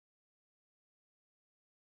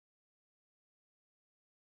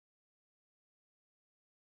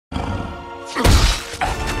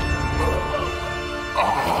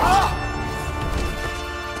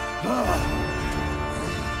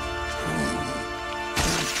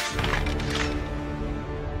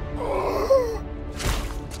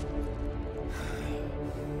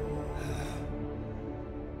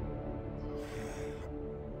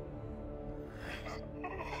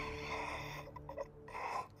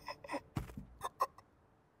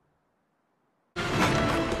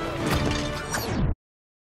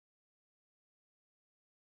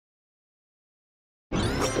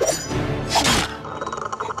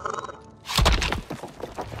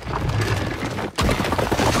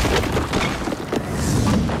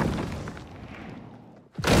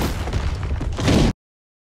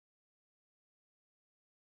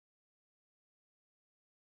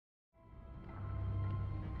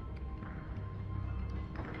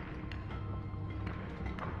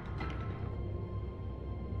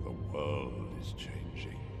is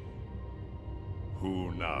changing.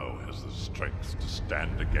 Who now has the strength to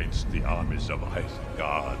stand against the armies of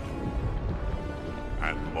Isengard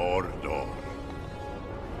and Mordor?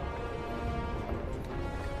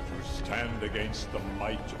 To stand against the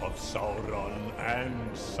might of Sauron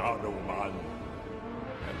and Saruman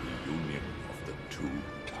and the union of the two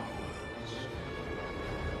towers.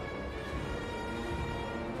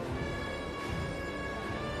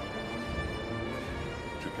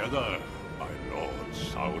 Together, my lord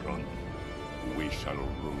Sauron, we shall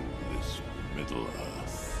rule this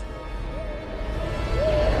Middle-earth.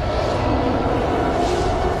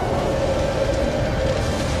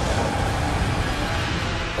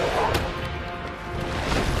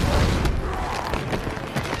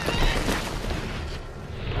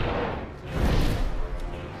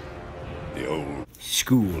 The old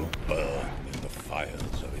School. burn in the fires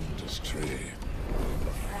of industry.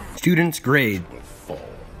 Students' grade. Will fall.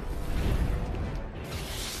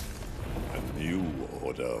 A new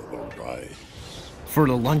order will rise. For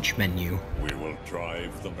the lunch menu. We will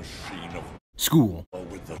drive the machine of School. war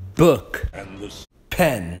with the Book. and the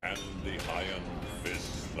Pen. and the iron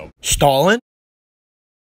fist of Stalin.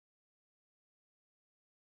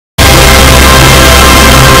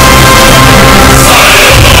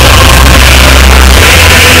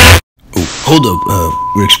 Oh, hold up.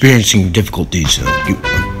 We're experiencing difficulties.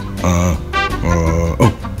 Oh,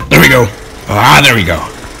 there we go. There we go.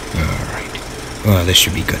 Alright. This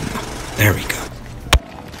should be good enough. There we go.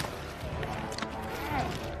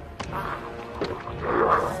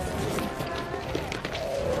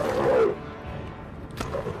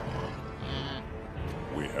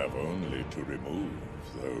 we have only to remove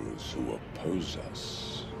those who oppose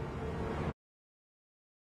us.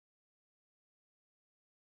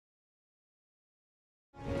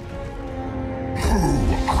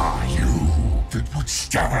 Who are you that would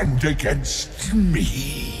stand against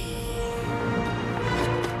me?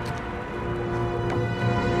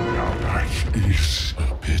 Now that is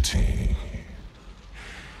a pity.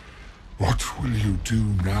 What will you do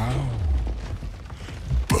now,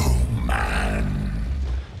 Bowman?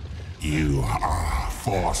 You are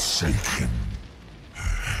forsaken.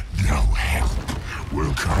 No help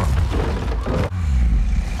will come.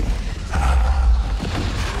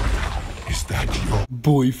 Is that your...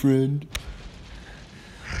 Boyfriend.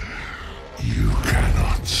 You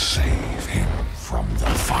cannot save him from the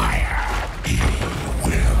fire. He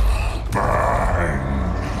will burn.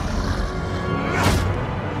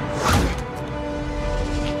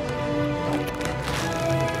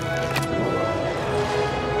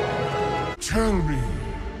 Tell me,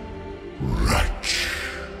 wretch,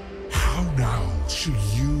 how now shall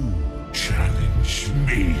you challenge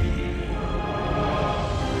me?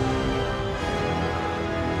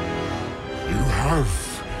 You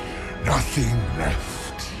have nothing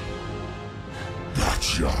left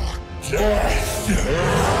but your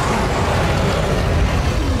death.